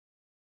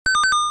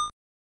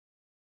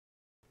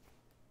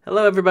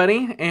Hello,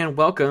 everybody, and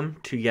welcome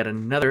to yet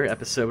another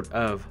episode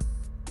of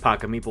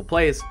Meeple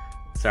Plays.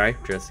 Sorry,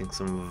 adjusting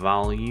some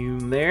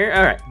volume there.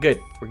 All right, good.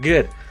 We're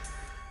good.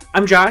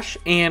 I'm Josh,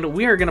 and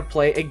we are going to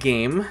play a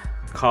game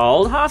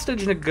called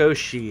Hostage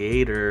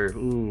Negotiator.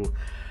 Ooh.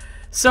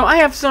 So I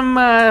have some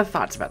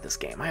thoughts about this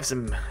game. I have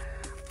some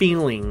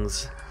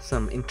feelings,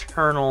 some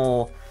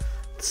internal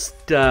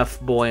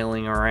stuff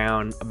boiling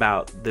around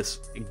about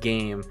this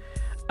game.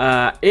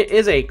 It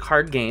is a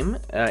card game,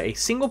 a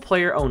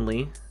single-player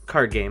only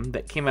card game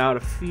that came out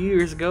a few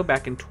years ago,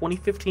 back in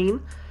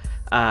 2015.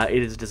 It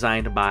is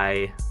designed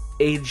by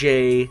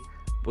AJ,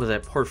 was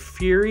it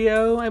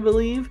Porfirio, I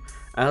believe?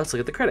 Let's look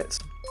at the credits.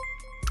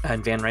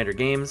 And Van Ryder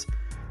Games.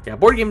 Yeah,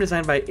 board game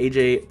designed by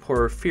AJ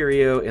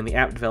Porfirio, and the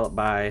app developed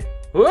by,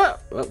 whoa,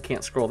 oh,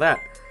 can't scroll that,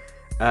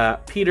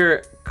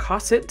 Peter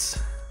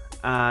Kossitz.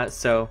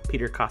 So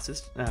Peter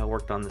Kossitz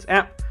worked on this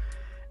app.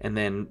 And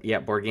then,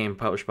 yeah, board game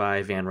published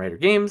by Van Ryder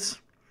Games.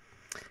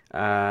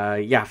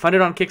 Yeah,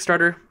 funded on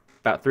Kickstarter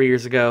about 3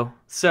 years ago.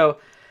 So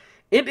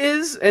it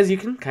is, as you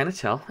can kind of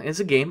tell, is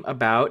a game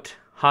about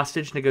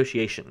hostage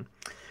negotiation.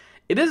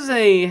 It is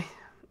a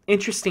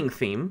interesting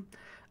theme.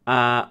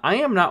 I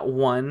am not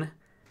one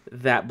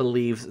that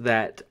believes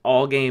that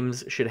all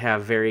games should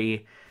have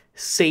very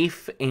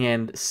safe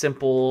and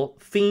simple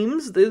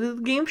themes. The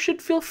game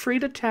should feel free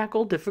to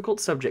tackle difficult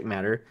subject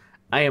matter.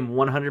 I am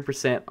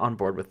 100% on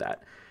board with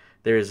that.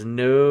 There's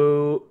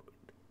nothing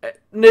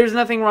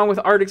wrong with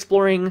art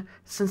exploring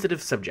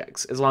sensitive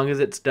subjects, as long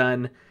as it's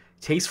done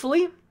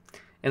tastefully,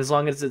 and as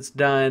long as it's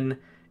done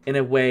in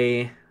a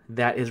way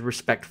that is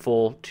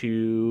respectful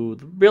to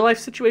real-life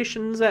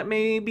situations that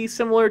may be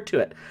similar to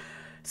it.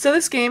 So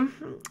this game,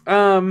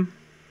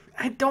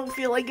 I don't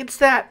feel like it's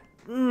that,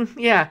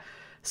 yeah.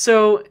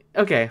 So,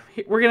 okay,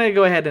 we're going to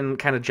go ahead and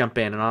kind of jump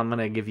in, and I'm going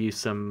to give you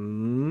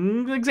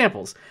some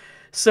examples.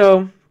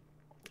 So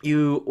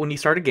when you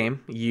start a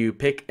game, you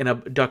pick an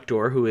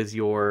abductor, who is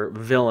your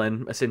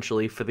villain,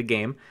 essentially, for the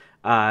game.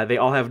 They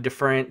all have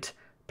different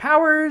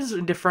powers,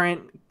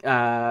 different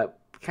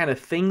kind of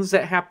things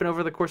that happen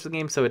over the course of the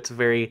game, so it's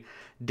very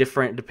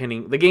different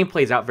depending... The game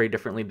plays out very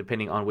differently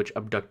depending on which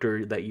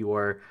abductor that you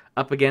are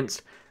up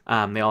against.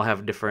 They all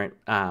have different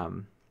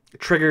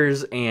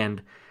triggers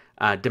and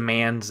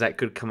demands that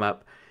could come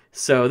up.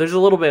 So there's a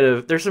little bit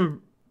of... There's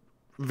some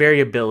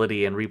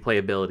variability and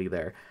replayability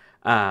there.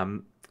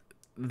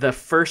 The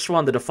first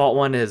one, the default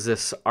one, is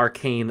this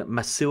Arcane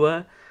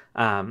Masua.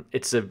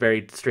 It's a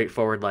very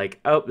straightforward, like,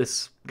 oh,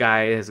 this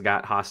guy has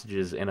got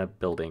hostages in a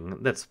building.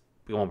 That's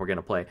the one we're going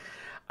to play.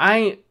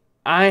 I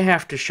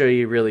have to show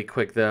you really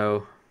quick,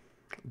 though,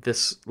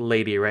 this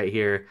lady right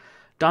here,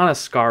 Donna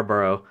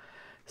Scarborough.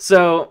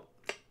 So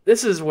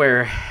this is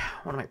where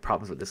one of my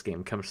problems with this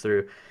game comes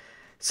through.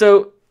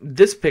 So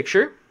this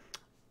picture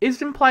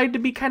is implied to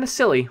be kind of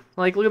silly.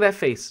 Like, look at that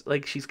face.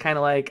 Like, she's kind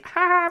of like,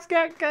 ha, I've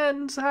got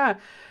guns, ha.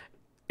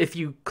 If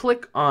you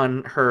click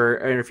on her,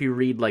 and if you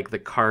read like the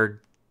card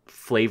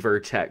flavor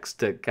text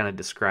that kind of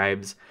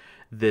describes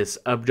this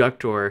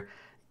abductor,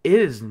 it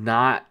is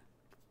not,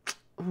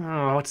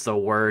 what's the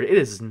word? It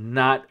is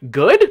not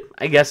good,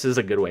 I guess is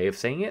a good way of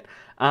saying it.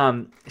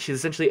 She's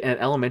essentially an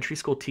elementary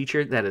school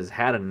teacher that has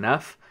had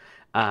enough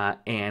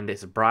and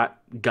has brought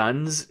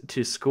guns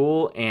to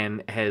school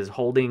and is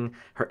holding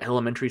her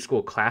elementary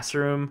school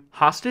classroom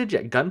hostage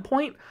at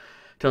gunpoint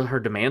till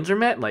her demands are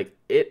met. Like,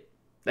 that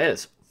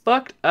is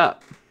fucked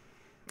up.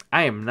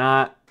 I am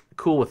not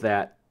cool with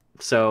that.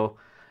 So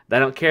I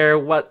don't care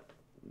what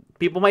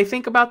people might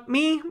think about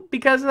me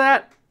because of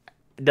that.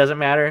 It doesn't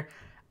matter.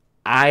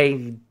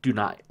 I do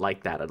not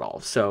like that at all.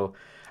 So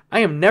I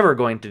am never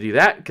going to do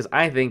that because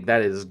I think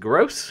that is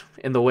gross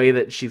in the way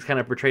that she's kind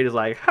of portrayed as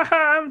like, haha,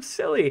 I'm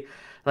silly.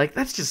 Like,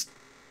 that's just,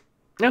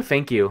 no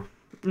thank you.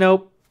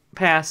 Nope,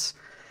 pass.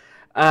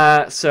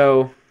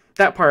 So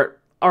that part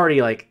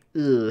already like,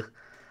 ugh.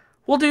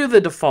 We'll do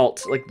the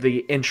default, like the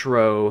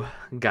intro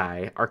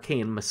guy,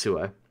 Arcane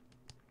Masua.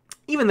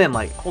 Even then,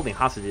 like, holding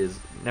hostages,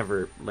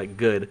 never, like,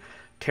 good.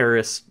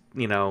 Terrorist,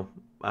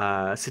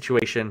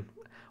 situation,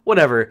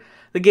 whatever.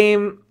 The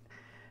game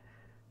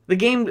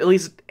at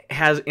least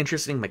has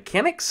interesting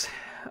mechanics,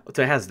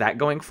 so it has that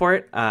going for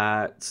it.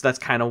 So that's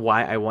kind of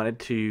why I wanted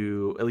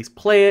to at least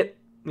play it,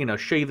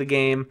 show you the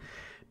game.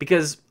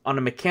 Because on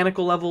a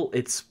mechanical level,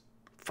 it's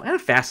kind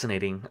of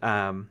fascinating.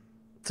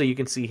 So you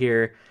can see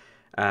here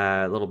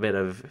a little bit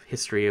of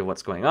history of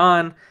what's going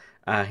on.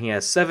 He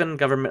has 7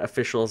 government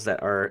officials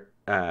that are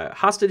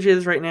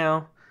hostages right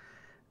now.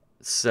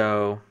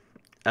 So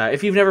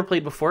if you've never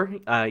played before,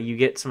 you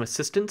get some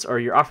assistance, or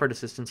you're offered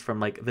assistance from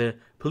like the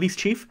police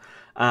chief.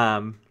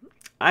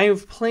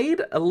 I've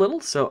played a little,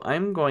 so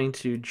I'm going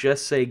to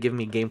just say give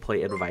me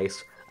gameplay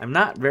advice. I'm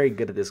not very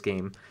good at this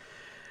game,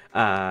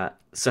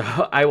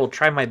 so I will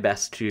try my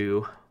best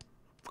to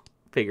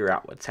figure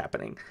out what's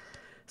happening.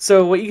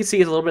 So what you can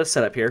see is a little bit of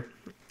setup here.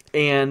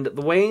 And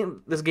the way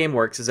this game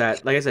works is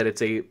that, like I said,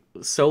 it's a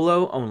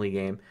solo-only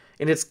game,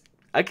 and it's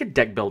like a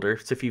deck builder.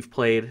 So if you've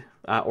played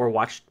or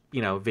watched,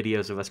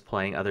 videos of us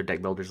playing other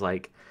deck builders,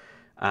 like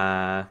what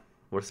are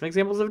some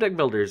examples of deck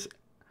builders?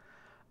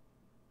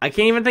 I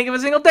can't even think of a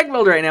single deck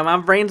builder right now. My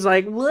brain's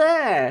like,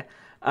 bleh.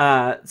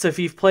 So if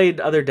you've played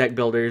other deck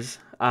builders,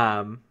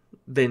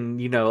 then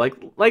you know,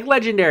 like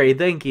Legendary,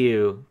 thank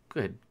you.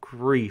 Good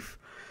grief.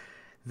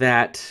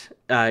 That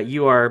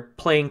you are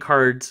playing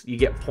cards, you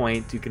get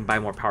points, you can buy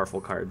more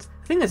powerful cards.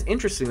 The thing that's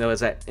interesting, though, is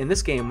that in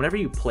this game, whenever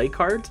you play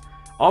cards,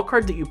 all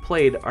cards that you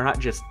played are not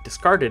just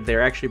discarded,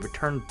 they're actually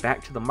returned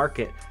back to the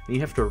market, and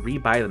you have to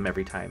rebuy them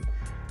every time.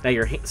 Now,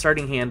 your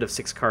starting hand of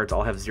 6 cards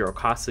all have 0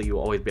 cost, so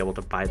you'll always be able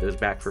to buy those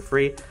back for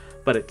free,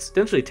 but it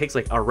essentially takes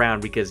like a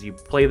round because you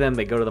play them,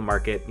 they go to the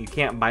market, you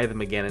can't buy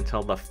them again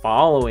until the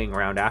following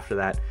round after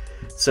that.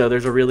 So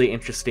there's a really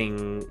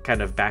interesting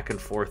kind of back and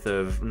forth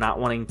of not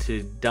wanting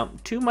to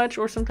dump too much,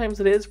 or sometimes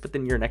it is, but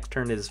then your next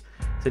turn is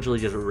essentially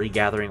just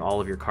regathering all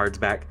of your cards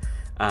back.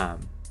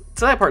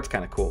 So that part's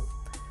kind of cool.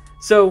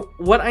 So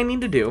what I need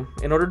to do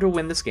in order to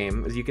win this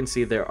game, as you can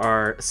see, there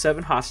are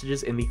 7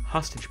 hostages in the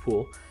hostage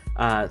pool.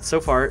 So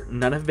far,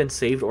 none have been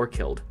saved or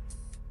killed.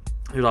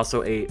 There's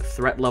also a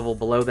threat level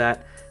below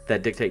that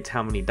dictates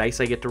how many dice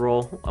I get to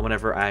roll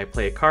whenever I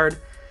play a card,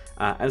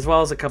 as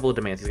well as a couple of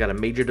demands. He's got a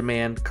major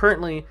demand,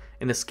 currently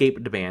an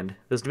escape demand.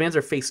 Those demands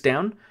are face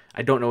down.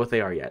 I don't know what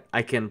they are yet.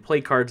 I can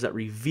play cards that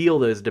reveal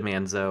those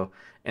demands, though,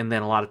 and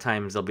then a lot of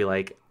times they'll be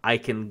like, I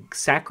can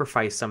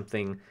sacrifice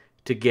something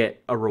to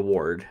get a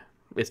reward.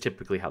 It's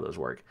typically how those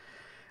work.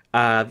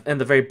 In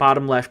the very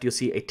bottom left, you'll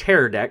see a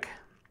terror deck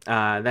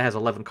that has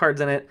 11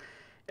 cards in it.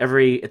 At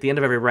the end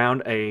of every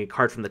round, a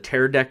card from the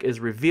terror deck is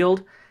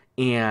revealed,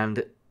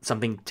 and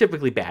something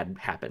typically bad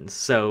happens.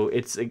 So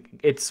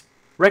it's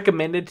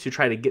recommended to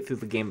try to get through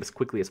the game as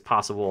quickly as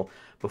possible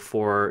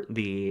before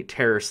the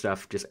terror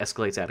stuff just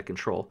escalates out of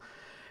control.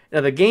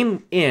 Now, the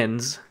game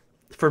ends,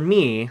 for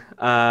me, in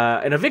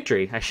a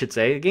victory, I should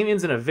say. The game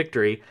ends in a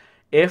victory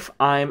if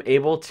I'm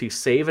able to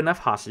save enough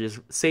hostages,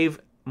 save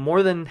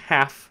more than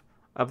half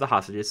of the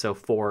hostages, so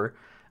 4,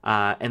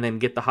 and then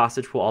get the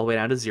hostage pool all the way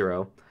down to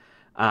 0.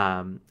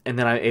 And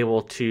then I'm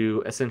able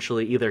to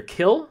essentially either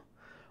kill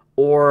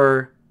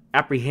or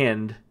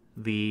apprehend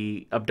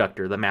the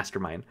abductor, the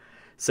mastermind.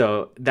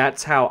 So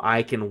that's how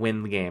I can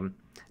win the game.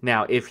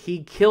 Now, if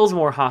he kills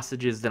more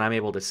hostages than I'm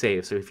able to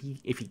save, so if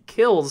he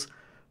kills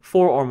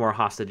 4 or more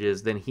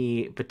hostages, then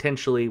he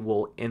potentially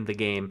will end the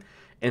game.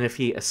 And if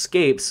he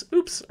escapes,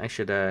 oops, I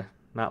should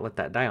not let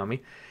that die on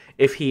me.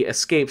 If he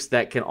escapes,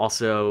 that can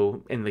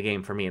also end the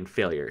game for me in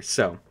failure.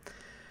 So,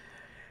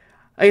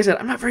 like I said,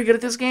 I'm not very good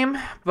at this game,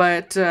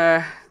 but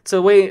so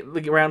the way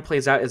the round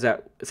plays out is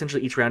that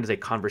essentially each round is a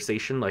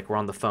conversation. Like, we're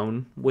on the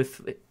phone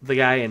with the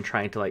guy and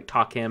trying to like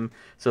talk him,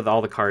 so that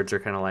all the cards are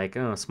kind of like,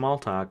 oh, small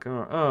talk,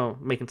 oh,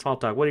 making small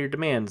talk. What are your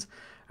demands?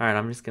 All right,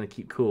 I'm just gonna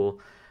keep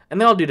cool.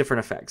 And they all do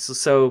different effects.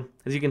 So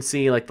as you can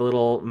see, like the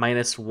little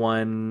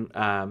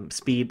 -1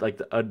 speed, like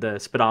the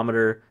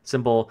speedometer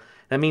symbol,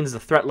 that means the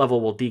threat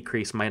level will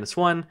decrease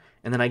 -1,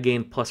 and then I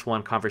gain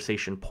 +1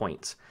 conversation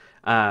points.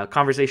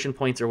 Conversation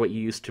points are what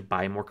you use to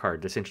buy more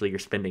cards, essentially your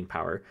spending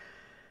power.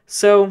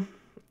 So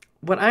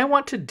what I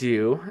want to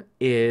do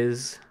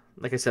is,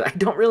 like I said, I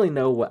don't really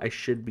know what I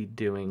should be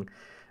doing.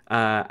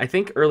 I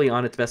think early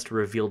on it's best to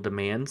reveal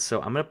demands.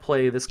 So I'm going to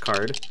play this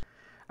card.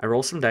 I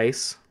roll some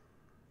dice,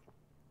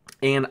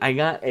 and I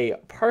got a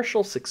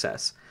partial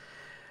success.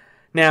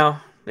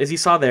 Now, as you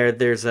saw there,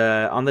 there's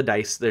on the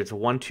dice, there's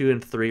 1, 2,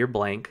 and 3 are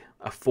blank.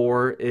 A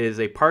 4 is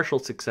a partial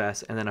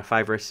success, and then a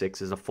 5 or a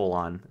 6 is a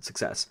full-on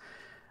success.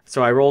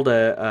 So I rolled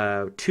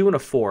a 2 and a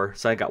 4,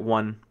 so I got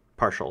 1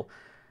 partial.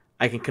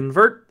 I can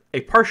convert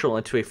a partial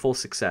into a full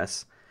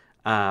success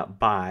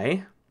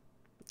by,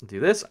 do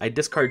this, I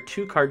discard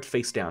 2 cards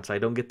face down, so I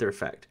don't get their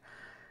effect.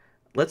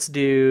 Let's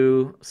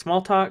do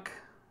small talk,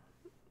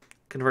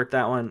 convert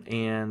that one,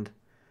 and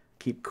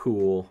keep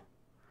cool.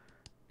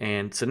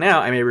 And so now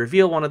I may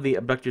reveal one of the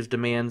abductor's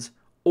demands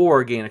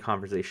or gain a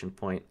conversation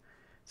point.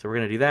 So we're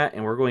going to do that,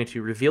 and we're going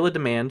to reveal a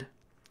demand,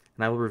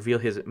 and I will reveal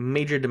his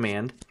major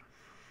demand.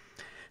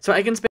 So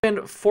I can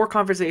spend 4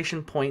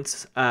 conversation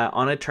points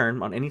on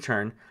any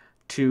turn,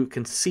 to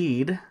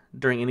concede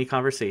during any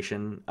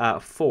conversation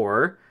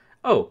for,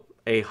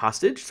 a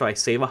hostage. So I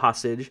save a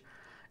hostage,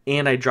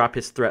 and I drop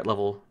his threat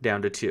level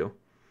down to 2.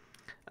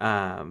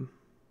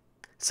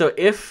 So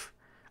if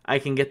I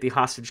can get the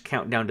hostage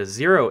count down to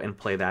 0 and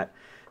play that,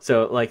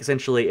 so like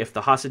essentially if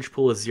the hostage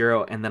pool is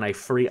 0 and then I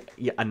free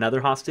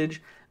another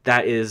hostage,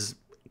 that is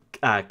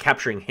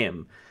capturing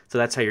him. So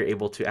that's how you're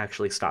able to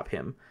actually stop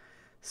him.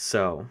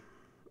 So,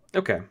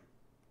 okay.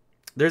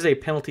 There's a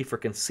penalty for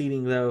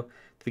conceding, though.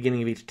 At the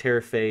beginning of each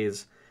terror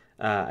phase,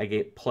 I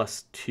get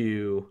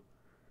 +2.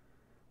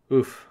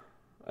 Oof.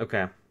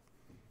 Okay.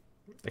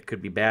 That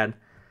could be bad.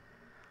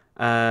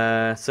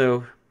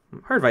 So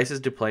her advice is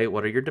to play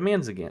what are your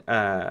demands again.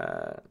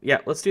 Yeah,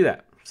 let's do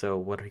that. So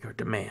what are your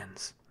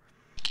demands?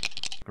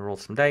 I roll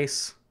some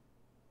dice.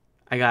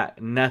 I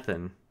got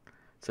nothing.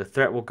 So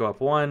threat will go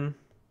up 1.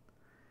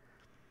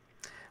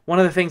 One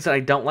of the things that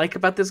I don't like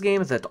about this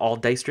game is that it's all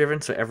dice driven.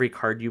 So every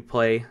card you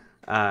play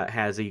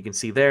has, you can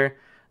see there,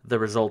 the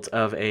result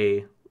of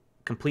a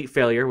complete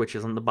failure, which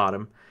is on the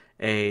bottom,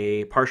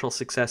 a partial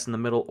success in the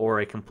middle, or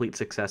a complete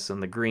success in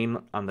the green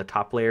on the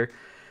top layer.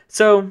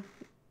 So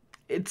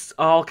it's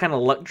all kind of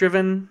luck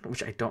driven,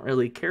 which I don't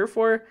really care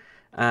for.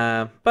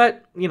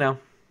 But, you know,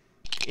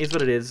 is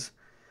what it is.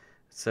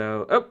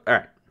 So, oh, all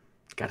right.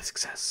 Got a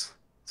success.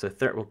 So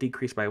threat will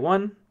decrease by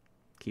 1.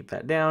 Keep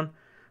that down.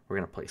 We're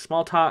going to play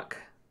small talk.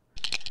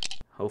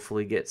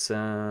 Hopefully get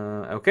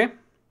some... Okay.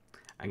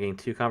 I gained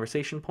 2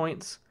 conversation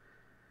points.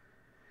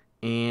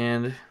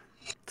 And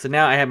so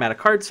now I am out of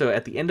cards. So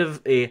at the end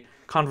of a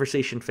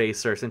conversation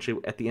phase, or essentially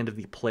at the end of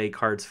the play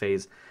cards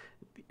phase,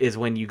 is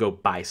when you go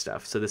buy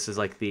stuff. So this is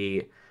like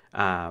the,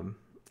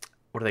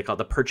 what do they call it?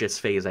 The purchase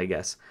phase, I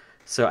guess.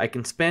 So I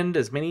can spend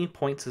as many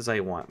points as I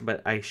want,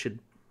 but I'm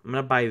going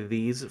to buy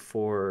these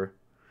for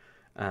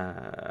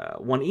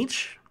 1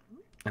 each,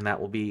 and that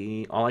will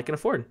be all I can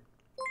afford.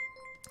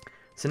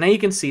 So now you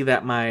can see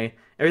that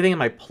everything in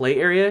my play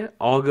area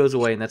all goes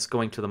away, and that's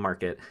going to the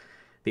market.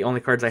 The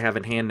only cards I have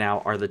in hand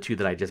now are the 2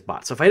 that I just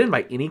bought. So if I didn't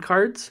buy any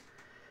cards,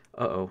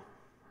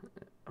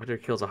 Whatever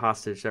kills a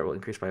hostage, that will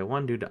increase by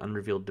 1 due to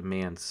unrevealed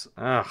demands.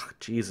 Ugh,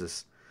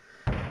 Jesus.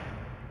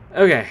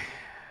 Okay.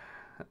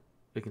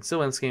 We can still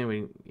win this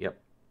game. Yep.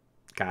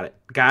 Got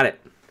it.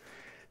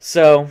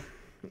 So,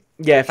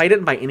 yeah, if I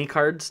didn't buy any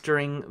cards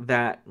during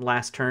that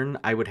last turn,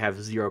 I would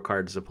have 0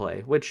 cards to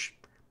play, which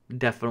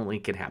definitely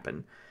could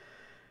happen.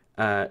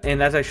 And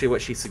that's actually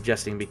what she's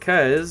suggesting,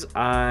 because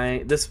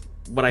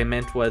what I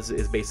meant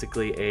is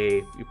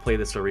basically you play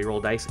this to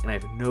reroll dice, and I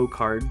have no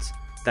cards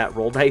that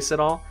roll dice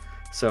at all.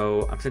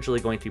 So I'm essentially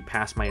going to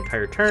pass my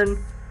entire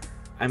turn.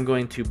 I'm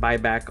going to buy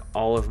back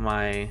all of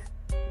my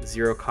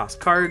 0 cost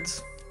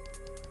cards.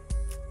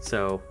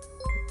 So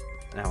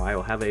now I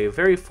will have a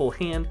very full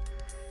hand.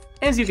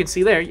 As you can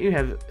see there, you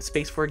have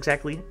space for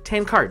exactly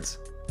 10 cards.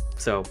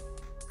 So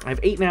I have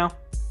 8 now.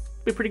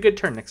 Be a pretty good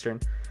turn next turn.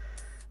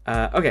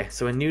 Okay,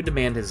 so a new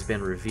demand has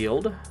been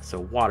revealed.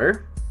 So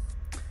water.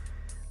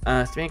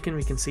 Demand can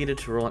be conceded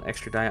to roll an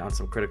extra die on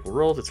some critical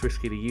rolls. It's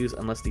risky to use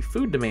unless the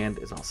food demand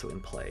is also in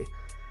play.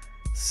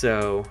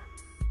 So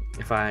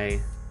if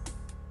I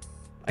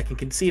can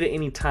concede at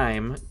any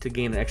time to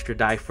gain an extra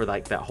die for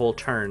like that whole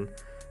turn,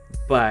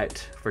 but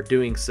for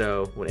doing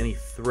so, when any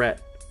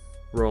threat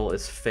roll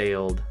is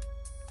failed,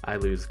 I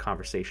lose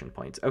conversation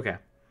points. Okay.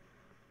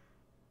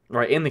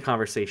 Right, in the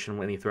conversation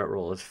when any threat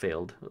roll is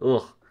failed.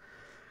 Ugh.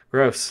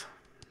 Gross.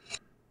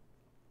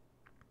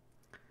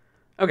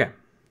 Okay.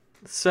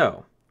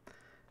 So,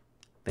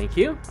 thank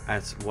you.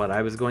 That's what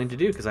I was going to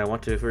do, because I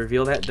want to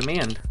reveal that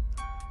demand.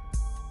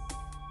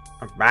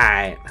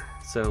 Alright.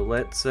 So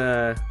let's,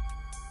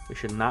 we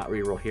should not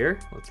reroll here.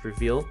 Let's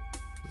reveal.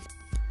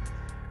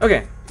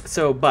 Okay,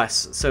 so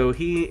bus. So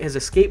his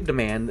escape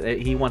demand,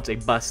 he wants a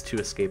bus to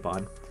escape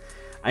on.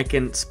 I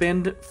can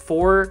spend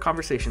 4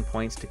 conversation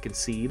points to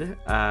concede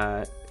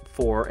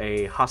for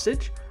a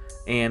hostage,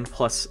 and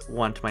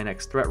 +1 to my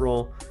next threat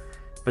roll,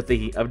 but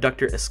the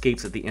abductor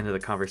escapes at the end of the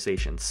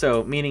conversation.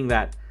 So meaning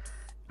that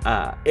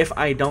if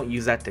I don't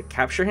use that to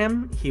capture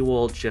him, he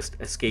will just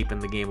escape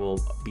and the game will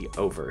be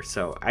over.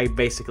 So I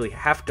basically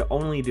have to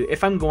only do,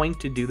 if I'm going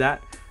to do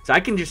that, so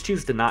I can just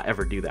choose to not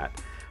ever do that.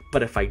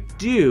 But if I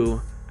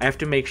do, I have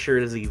to make sure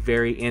it is the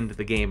very end of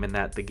the game and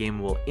that the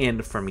game will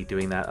end for me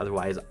doing that.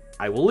 Otherwise,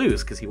 I will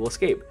lose because he will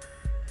escape.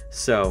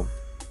 So,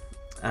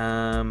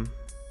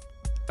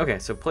 okay,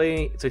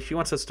 so she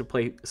wants us to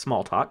play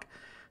small talk.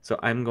 So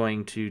I'm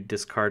going to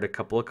discard a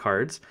couple of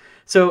cards.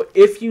 So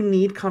if you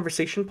need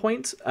conversation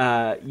points,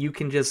 you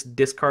can just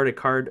discard a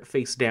card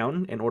face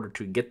down in order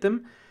to get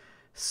them.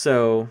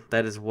 So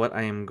that is what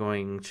I am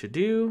going to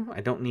do.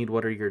 I don't need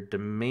what are your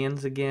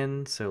demands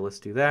again, so let's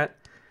do that.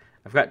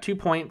 I've got 2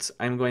 points.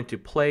 I'm going to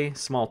play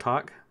small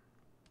talk.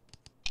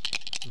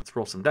 Let's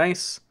roll some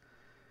dice.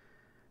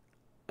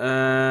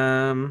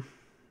 Okay.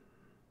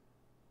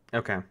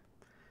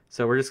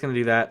 So we're just going to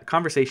do that.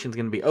 Conversation's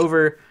going to be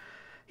over.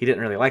 He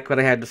didn't really like what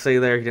I had to say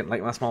there. He didn't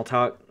like my small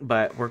talk,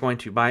 but we're going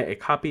to buy a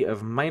copy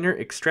of Minor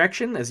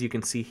Extraction, as you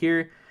can see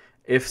here.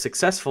 If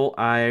successful,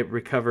 I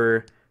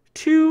recover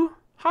 2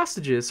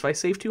 hostages. So I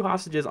save 2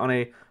 hostages on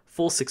a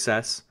full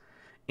success,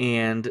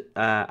 and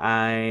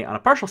on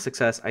a partial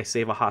success, I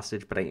save a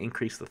hostage, but I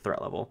increase the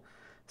threat level.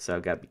 So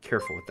I've got to be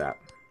careful with that.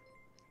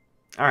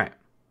 All right.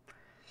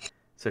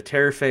 So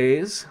terror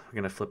phase, we're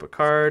going to flip a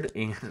card,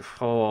 and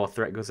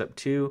threat goes up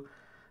 2.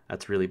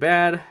 That's really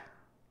bad.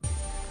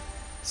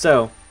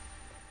 So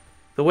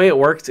the way it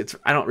works,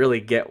 I don't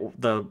really get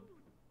the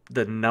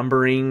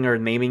numbering or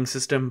naming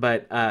system,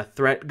 but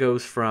threat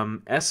goes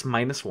from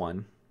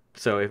S-1.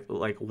 So if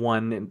like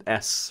 1 and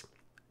S,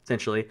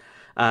 essentially.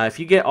 If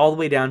you get all the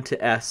way down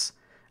to S,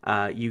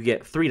 you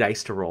get 3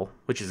 dice to roll,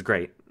 which is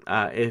great.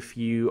 If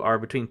you are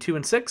between 2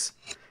 and 6,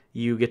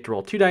 you get to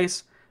roll 2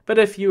 dice. But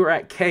if you are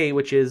at K,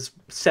 which is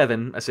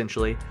 7,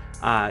 essentially,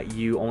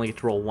 you only get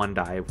to roll 1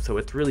 die. So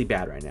it's really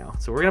bad right now.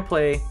 So we're going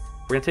to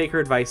take her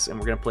advice, and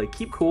we're going to play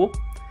Keep Cool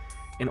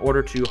in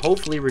order to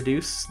hopefully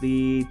reduce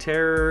the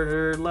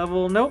terror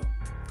level. Nope.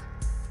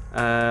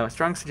 My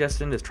strong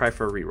suggestion is try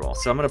for a reroll.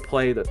 So I'm going to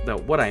play the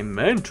what I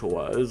meant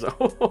was,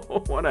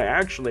 what I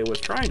actually was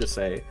trying to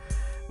say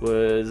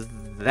was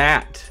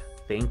that.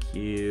 Thank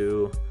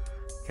you.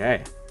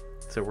 Okay.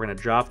 So we're going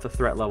to drop the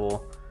threat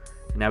level.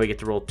 And now we get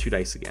to roll 2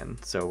 dice again.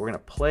 So we're going to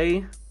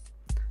play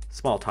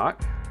small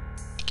talk.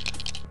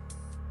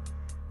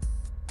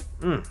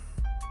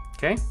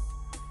 Okay.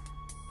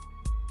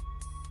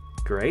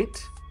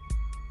 Great.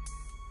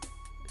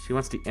 She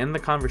wants to end the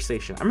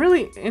conversation. I'm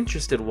really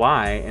interested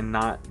why and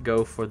not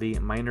go for the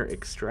minor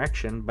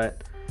extraction,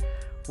 but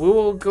we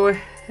will go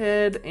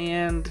ahead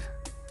and...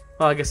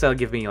 Well, I guess that'll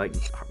give me, like,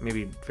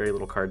 maybe very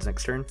little cards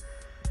next turn.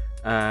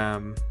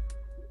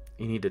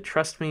 You need to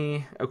trust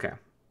me. Okay.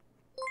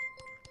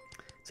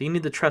 So you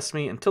need to trust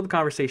me until the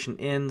conversation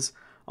ends.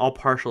 All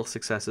partial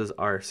successes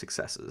are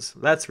successes.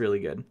 That's really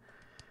good.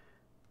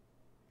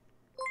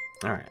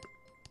 All right.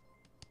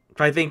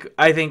 So I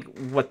think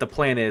what the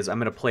plan is, I'm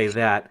going to play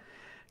that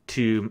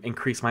to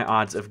increase my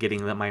odds of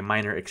getting my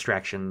minor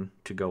extraction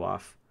to go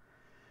off.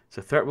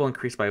 So threat will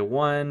increase by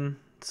 1.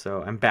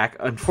 So I'm back,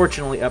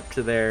 unfortunately, up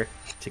to there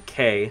to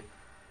K.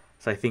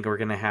 So I think we're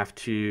going to have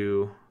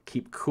to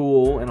keep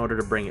cool in order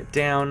to bring it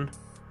down.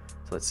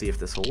 So let's see if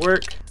this will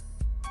work.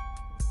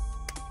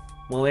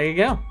 Well, there you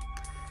go.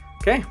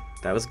 Okay,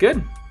 that was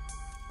good.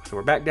 So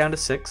we're back down to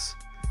 6.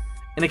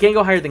 And it can't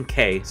go higher than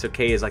K, so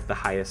K is like the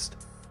highest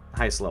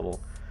level.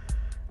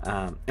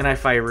 And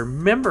if I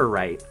remember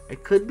right, I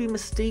could be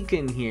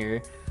mistaken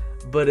here,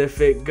 but if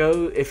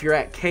you're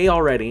at K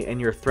already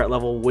and your threat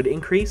level would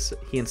increase,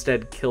 he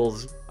instead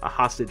kills a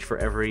hostage for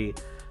every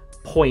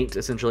point.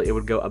 Essentially, it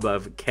would go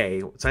above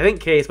K. So I think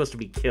K is supposed to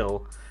be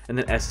kill, and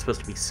then S is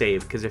supposed to be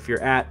save, because if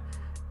you're at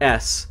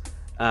S,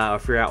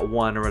 if you're at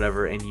 1 or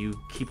whatever, and you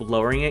keep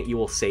lowering it, you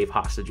will save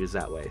hostages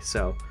that way.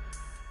 So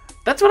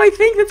that's what I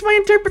think. That's my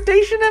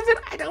interpretation of it.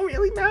 I don't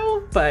really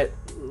know, but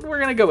we're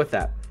going to go with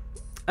that.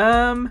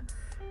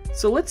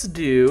 So let's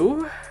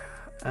do...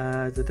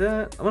 I'm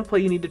going to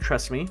play You Need to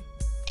Trust Me.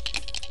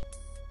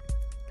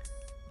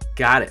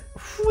 Got it.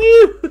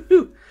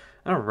 Woo!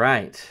 All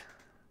right.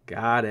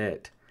 Got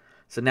it.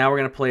 So now we're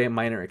going to play a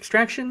minor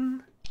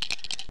extraction.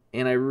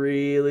 And I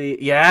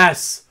really...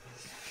 Yes!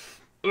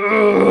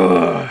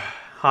 Ugh.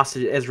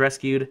 Hostage is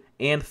rescued,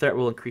 and threat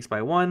will increase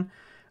by 1.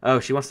 Oh,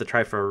 she wants to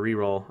try for a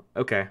reroll.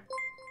 Okay.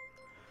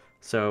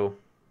 So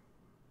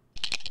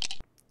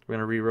we're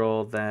going to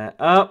reroll that.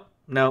 Oh,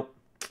 no.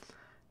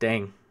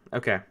 Dang.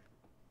 Okay.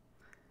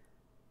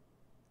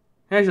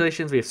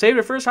 Congratulations, we have saved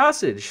our first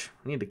hostage.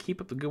 We need to keep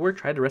up the good work.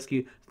 Try to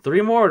rescue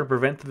 3 more to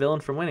prevent the villain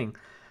from winning.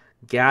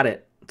 Got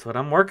it. That's what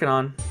I'm working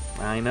on.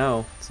 I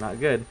know. It's not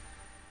good.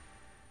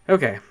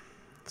 Okay.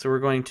 So we're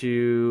going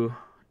to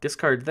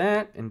discard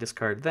that and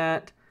discard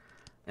that.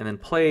 And then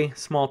play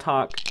small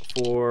talk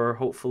for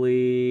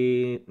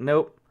hopefully...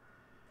 Nope.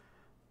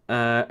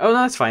 Oh, no,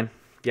 that's fine.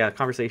 Yeah, the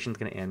conversation's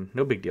going to end.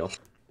 No big deal.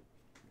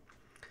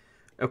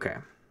 Okay.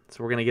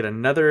 So we're going to get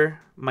another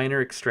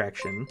minor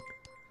extraction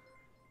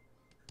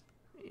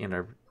in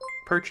our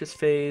purchase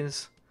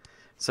phase.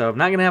 So I'm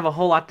not going to have a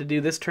whole lot to do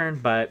this turn,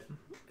 but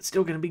it's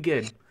still going to be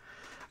good.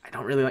 I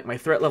don't really like my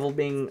threat level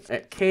being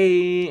at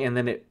K, and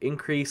then it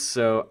increased,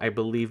 so I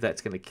believe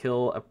that's going to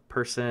kill a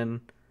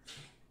person.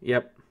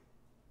 Yep.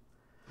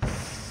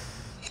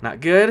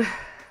 Not good.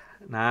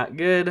 Not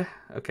good.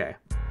 Okay.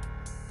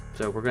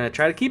 So we're going to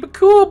try to keep it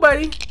cool,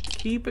 buddy.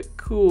 Keep it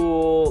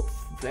cool.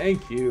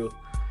 Thank you.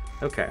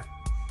 Okay.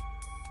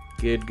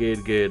 Good,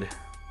 good, good.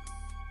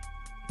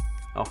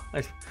 Oh,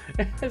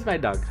 there's my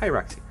dog. Hi,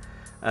 Roxy.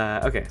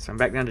 Okay, so I'm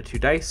back down to 2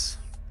 dice.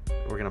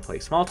 We're going to play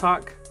small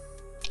talk.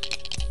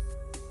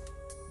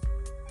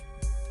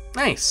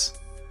 Nice.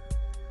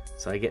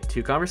 So I get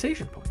 2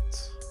 conversation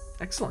points.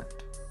 Excellent.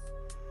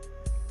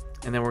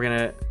 And then we're going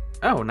to...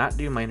 Oh, not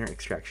do minor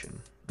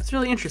extraction. That's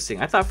really interesting.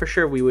 I thought for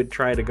sure we would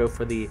try to go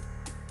for the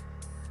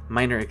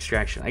minor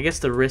extraction. I guess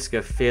the risk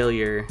of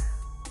failure...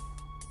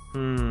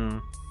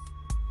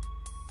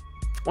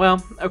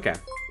 Well, okay.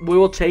 We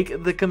will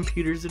take the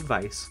computer's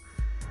advice.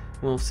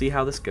 We'll see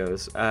how this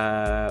goes.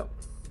 So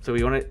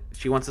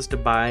she wants us to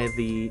buy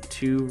the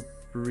 2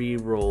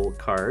 reroll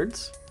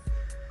cards,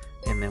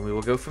 and then we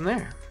will go from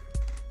there.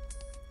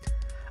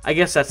 I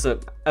guess that's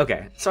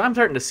okay. So I'm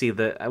starting to see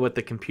what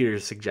the computer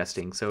is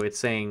suggesting. So it's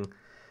saying,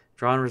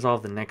 draw and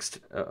resolve the next.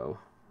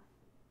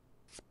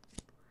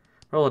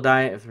 Roll a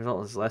die if the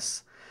result is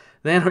less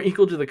than or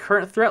equal to the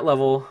current threat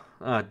level.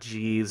 Oh,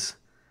 jeez.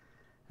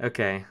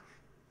 Okay.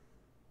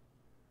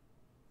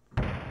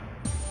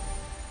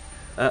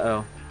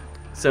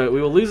 So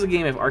we will lose the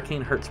game if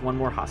Arcane hurts 1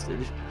 more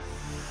hostage.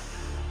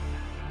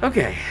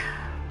 Okay.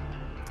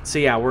 So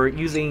yeah, we're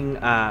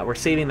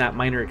saving that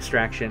minor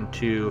extraction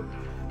to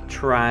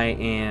try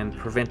and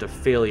prevent a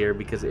failure,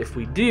 because if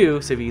we do,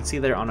 so if you can see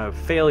there, on a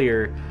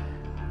failure,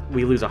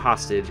 we lose a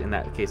hostage. In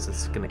that case,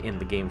 it's going to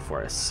end the game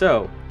for us.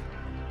 So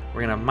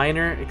we're going to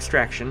minor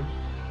extraction.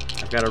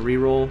 I've got to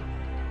reroll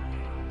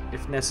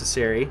if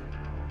necessary.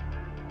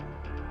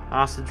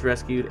 Hostage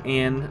rescued,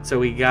 and so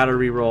we got to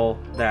reroll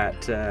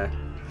that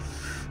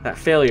that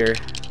failure.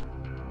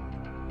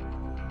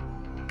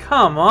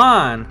 come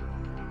on.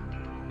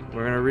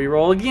 We're gonna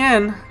re-roll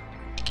again.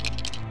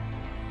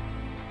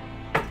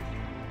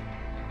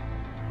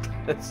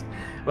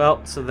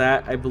 Well, so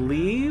that, I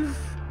believe...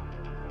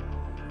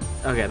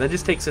 Okay, that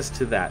just takes us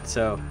to that,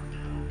 so...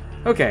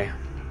 Okay.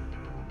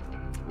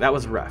 That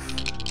was rough.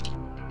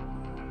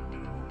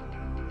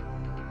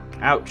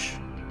 Ouch.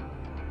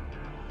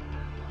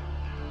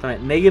 I'm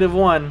at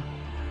 -1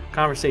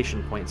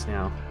 conversation points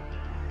now.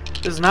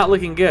 This is not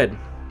looking good.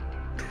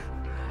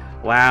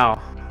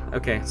 Wow.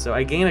 Okay, so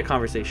I gain a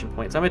conversation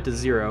point, so I'm at to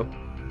 0.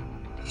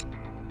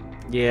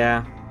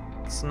 Yeah,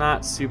 it's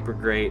not super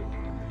great.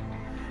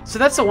 So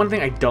that's the one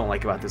thing I don't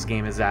like about this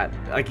game is that,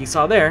 like you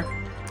saw there,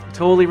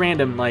 totally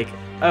random, like,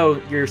 oh,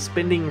 you're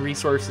spending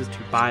resources to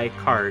buy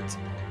cards.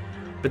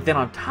 But then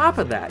on top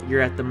of that,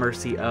 you're at the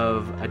mercy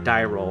of a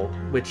die roll,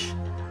 which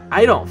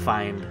I don't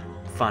find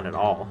fun at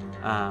all.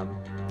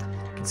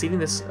 Conceding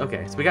this...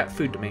 Okay, so we got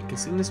food domain.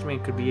 Conceding this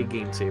domain could be a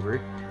game saver.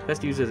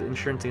 Best used as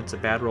insurance against a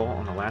bad roll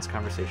on the last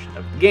conversation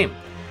of the game.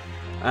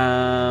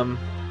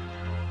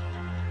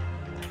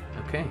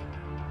 Okay.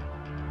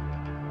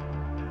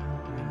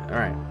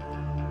 Alright.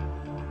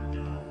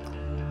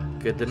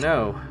 Good to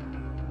know.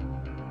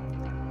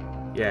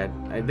 Yeah,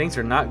 things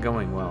are not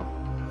going well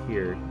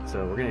here.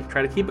 So we're going to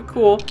try to keep it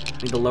cool.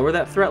 Need to lower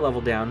that threat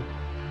level down.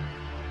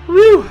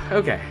 Woo!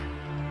 Okay.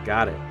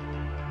 Got it.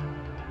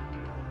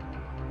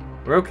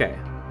 We're okay.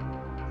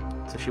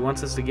 So she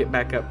wants us to get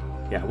back up.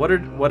 Yeah, what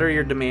are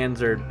your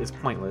demands is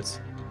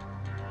pointless.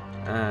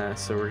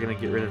 So we're going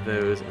to get rid of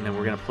those. And then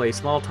we're going to play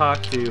small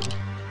talk to...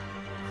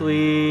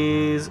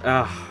 Please.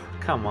 Oh,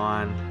 come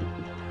on.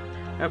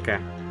 Okay.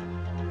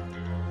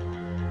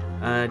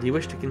 Do you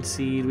wish to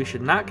concede? We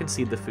should not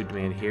concede the food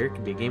demand here. It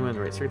can be a game on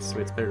the right search, so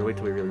it's better to wait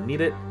till we really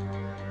need it.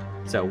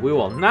 So we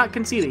will not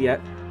concede it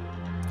yet.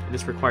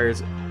 This requires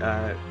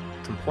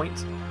some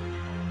points.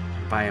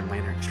 Buy a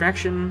minor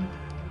extraction.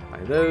 Buy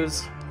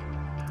those.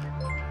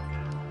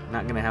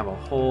 Not going to have a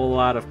whole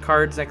lot of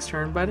cards next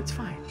turn, but it's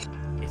fine.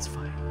 It's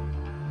fine.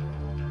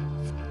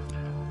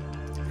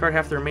 Discard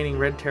half the remaining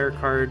red terror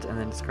cards, and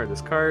then discard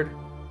this card.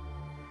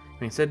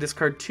 Instead,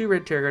 discard 2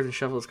 red terror cards and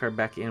shuffle this card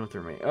back in with the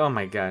remaining. Oh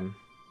my god.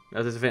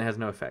 No, this event has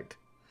no effect.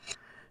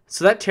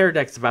 So that terror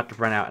deck is about to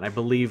run out, and I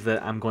believe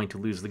that I'm going to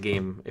lose the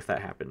game if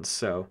that happens.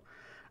 So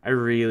I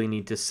really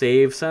need to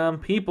save some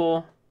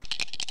people.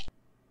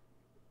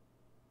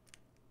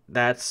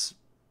 That's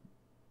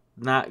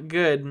not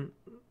good.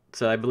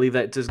 So I believe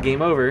that's just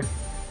game over.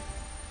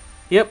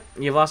 Yep,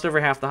 you've lost over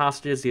half the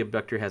hostages. The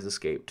abductor has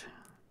escaped.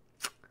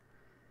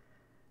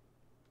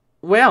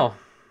 Well.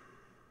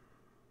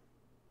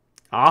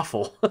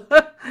 Awful.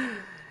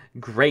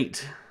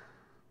 Great.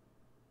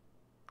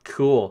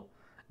 Cool.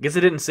 I guess I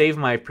didn't save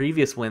my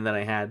previous win that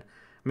I had.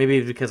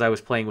 Maybe because I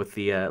was playing with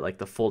the like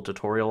the full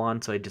tutorial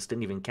on, so I just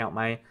didn't even count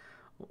my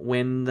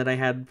win that I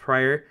had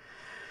prior.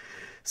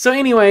 So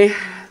anyway,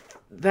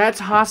 that's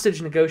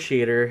Hostage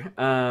Negotiator.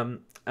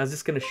 I was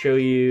just going to show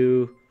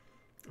you.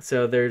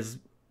 So there's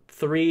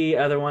 3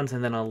 other ones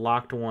and then a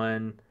locked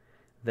one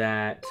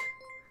that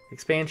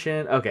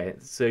expansion. Okay,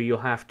 so you'll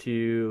have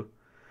to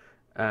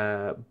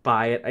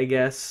buy it, I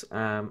guess.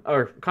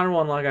 Or Connor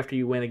will unlock after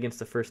you win against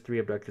the first 3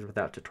 abductors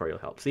without tutorial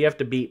help. So you have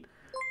to beat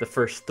the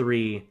first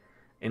 3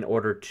 in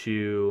order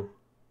to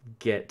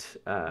get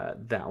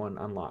that one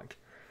unlocked.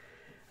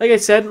 Like I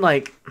said,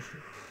 like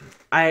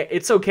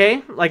it's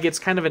okay. Like it's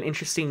kind of an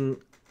interesting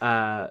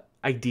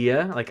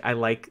idea. Like I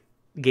like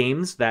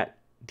games that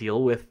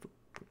deal with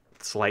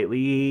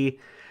slightly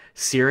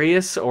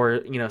serious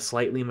or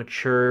slightly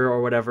mature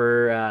or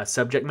whatever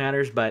subject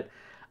matters, but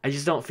I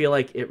just don't feel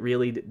like it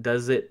really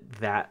does it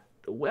that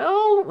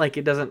well. Like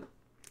it doesn't,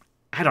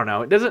 I don't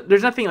know. It doesn't,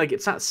 there's nothing, like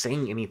it's not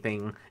saying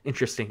anything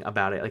interesting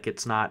about it. Like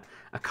it's not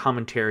a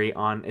commentary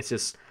on, it's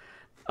just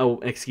an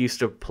excuse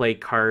to play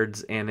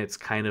cards, and it's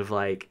kind of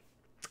like,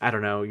 I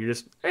don't know, you're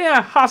just,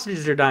 yeah,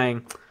 hostages are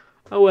dying.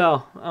 Oh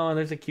well, oh,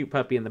 there's a cute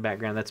puppy in the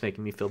background. That's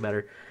making me feel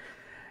better.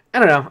 I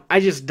don't know. I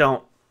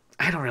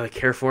don't really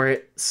care for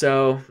it.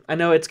 So I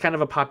know it's kind of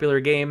a popular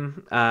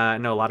game. I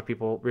know a lot of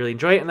people really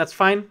enjoy it, and that's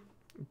fine.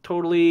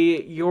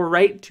 Totally your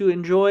right to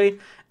enjoy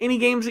any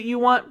games that you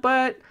want,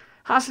 but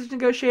Hostage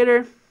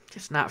Negotiator,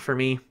 just not for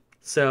me.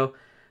 So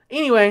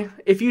anyway,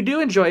 if you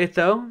do enjoy it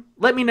though,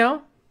 let me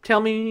know. Tell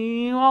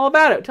me all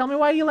about it. Tell me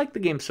why you like the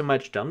game so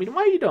much. Tell me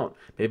why you don't.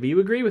 Maybe you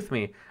agree with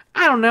me.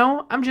 I don't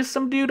know. I'm just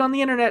some dude on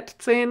the internet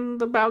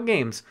saying about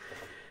games.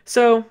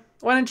 So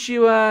why don't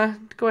you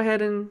go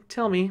ahead and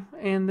tell me,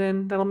 and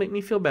then that'll make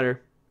me feel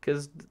better,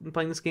 because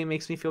playing this game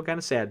makes me feel kind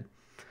of sad.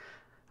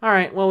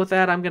 Alright, well with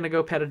that, I'm going to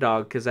go pet a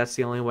dog, because that's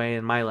the only way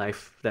in my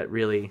life that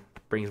really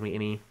brings me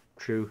any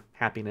true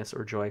happiness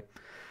or joy.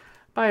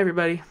 Bye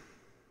everybody.